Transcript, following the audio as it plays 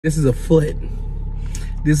This is a foot.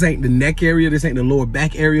 This ain't the neck area. This ain't the lower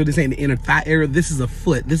back area. This ain't the inner thigh area. This is a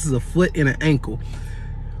foot. This is a foot and an ankle.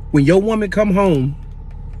 When your woman come home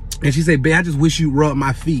and she say, babe, I just wish you rub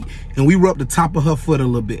my feet. And we rub the top of her foot a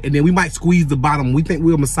little bit. And then we might squeeze the bottom. We think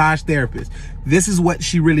we're a massage therapist. This is what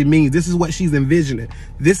she really means. This is what she's envisioning.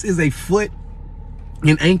 This is a foot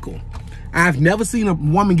and ankle. I've never seen a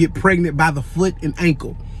woman get pregnant by the foot and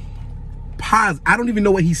ankle. Pause. I don't even know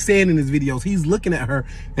what he's saying in his videos. He's looking at her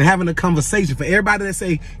and having a conversation. For everybody that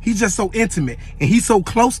say he's just so intimate and he's so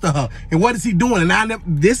close to her, and what is he doing? And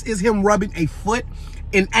this is him rubbing a foot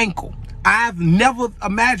and ankle. I've never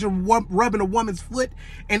imagined rubbing a woman's foot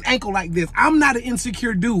and ankle like this. I'm not an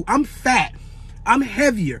insecure dude. I'm fat. I'm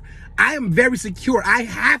heavier. I am very secure. I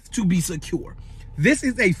have to be secure. This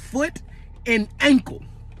is a foot and ankle.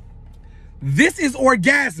 This is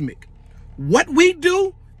orgasmic. What we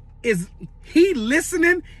do is he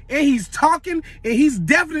listening and he's talking and he's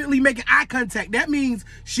definitely making eye contact. That means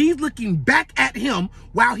she's looking back at him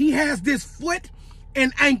while he has this foot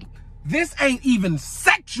and ankle. This ain't even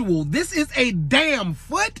sexual. This is a damn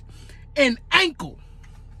foot and ankle.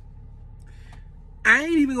 I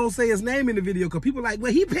ain't even gonna say his name in the video because people are like,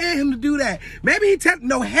 well, he paying him to do that. Maybe he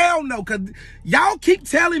no, hell no, because y'all keep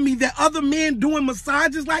telling me that other men doing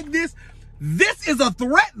massages like this. This is a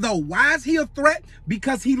threat, though. Why is he a threat?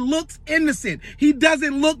 Because he looks innocent. He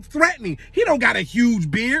doesn't look threatening. He don't got a huge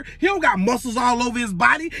beard. He don't got muscles all over his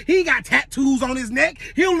body. He ain't got tattoos on his neck.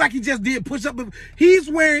 He don't like he just did push-up. He's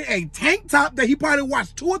wearing a tank top that he probably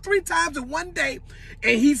watched 2 or 3 times in one day,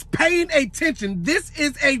 and he's paying attention. This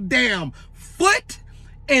is a damn foot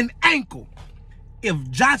and ankle. If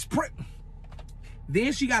Josh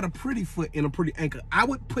then she got a pretty foot and a pretty ankle. I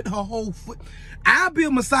would put her whole foot. I'll be a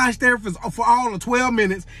massage therapist for all of 12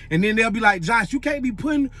 minutes, and then they'll be like, Josh, you can't be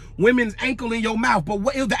putting women's ankle in your mouth. But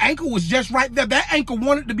what if the ankle was just right there? That ankle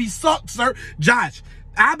wanted to be sucked, sir. Josh,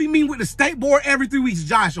 I'll be meeting with the state board every 3 weeks.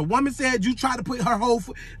 Josh, a woman said you try to put her whole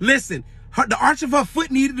foot. Listen, the arch of her foot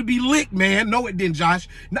needed to be licked, man. No, it didn't, Josh.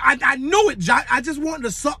 I knew it, Josh. I just wanted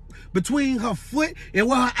to suck between her foot and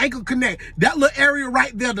where her ankle connect. That little area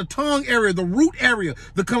right there, the tongue area, the root area,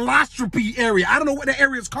 the colostropy area. I don't know what that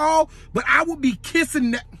area is called, but I would be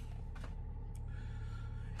kissing that.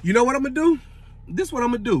 You know what I'm gonna do? This is what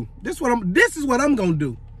I'm gonna do. This is what I'm gonna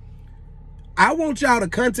do. I want y'all to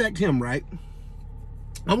contact him, right?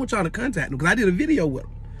 I want y'all to contact him because I did a video with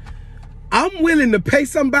him. I'm willing to pay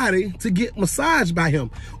somebody to get massaged by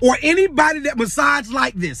him or anybody that massage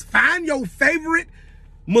like this. Find your favorite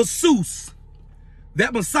masseuse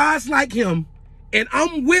that massage like him, and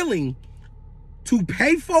I'm willing to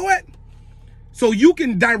pay for it so you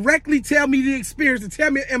can directly tell me the experience and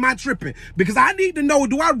tell me, am I tripping? Because I need to know,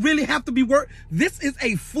 do I really have to be This is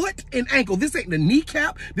a foot and ankle. This ain't the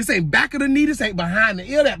kneecap. This ain't back of the knee. This ain't behind the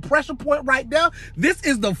ear, that pressure point right there. This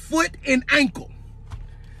is the foot and ankle.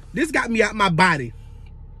 This got me out my body.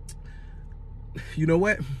 You know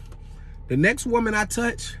what? The next woman I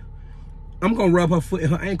touch, I'm gonna rub her foot and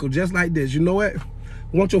her ankle just like this. You know what?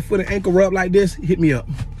 Want your foot and ankle rubbed like this? Hit me up.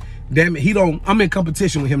 Damn it, I'm in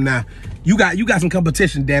competition with him now. You got some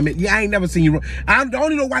competition, damn it. Yeah, I ain't never seen you. I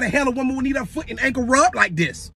don't even know why the hell a woman would need her foot and ankle rubbed like this.